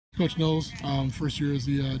Coach Knowles, first year as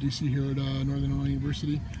the DC here at Northern Illinois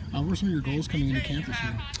University. What were some of your goals coming into camp this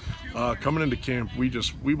year? Coming into camp,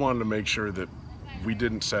 we wanted to make sure that we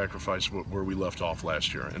didn't sacrifice where we left off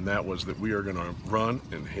last year, and that was that we are going to run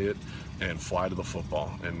and hit and fly to the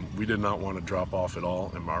football, and we did not want to drop off at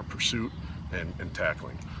all in our pursuit and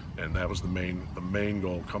tackling. And that was the main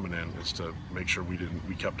goal coming in, is to make sure we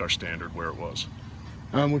kept our standard where it was.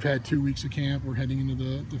 We've had 2 weeks of camp. We're heading into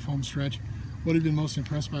the home stretch. What have you been most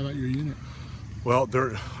impressed by about your unit? Well,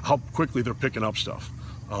 how quickly they're picking up stuff.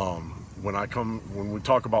 When we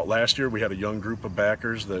talk about last year, we had a young group of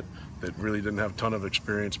backers that really didn't have a ton of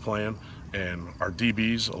experience playing, and our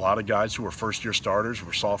DBs, a lot of guys who were first-year starters,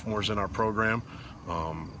 were sophomores in our program.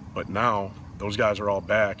 But now those guys are all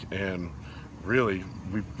back, and really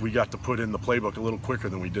we got to put in the playbook a little quicker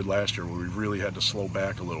than we did last year, where we really had to slow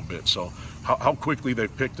back a little bit. So how quickly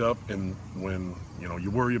they've picked up, and when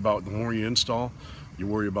you worry about the more you install, you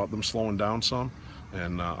worry about them slowing down some,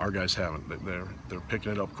 and our guys haven't. They're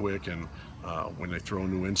picking it up quick, and when they throw a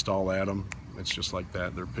new install at them, it's just like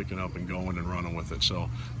that. They're picking up and going and running with it. So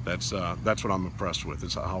that's what I'm impressed with,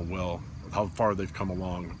 is how far they've come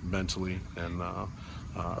along mentally, and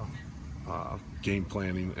game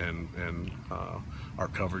planning, and our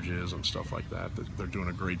coverages and stuff like that. They're doing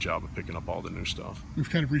a great job of picking up all the new stuff. We've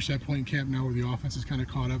kind of reached that point in camp now where the offense is kind of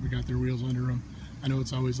caught up and got their wheels under them. I know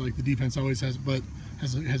it's always like the defense always has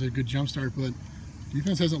a good jump start, but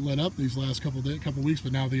defense hasn't let up these last couple weeks.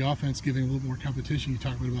 But now the offense giving a little more competition. You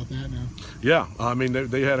talk about that now? Yeah, I mean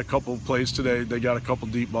they had a couple of plays today. They got a couple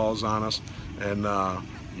deep balls on us, and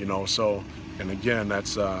and again,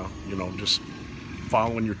 that's just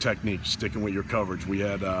following your technique, sticking with your coverage. We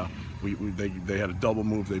had they had a double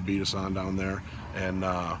move they beat us on down there, and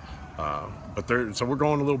so we're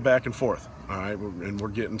going a little back and forth. All right, and we're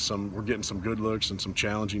getting some good looks and some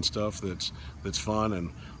challenging stuff that's fun,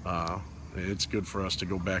 and it's good for us to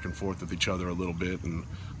go back and forth with each other a little bit, and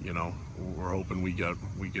we're hoping we get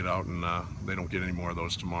out and they don't get any more of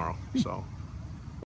those tomorrow. So.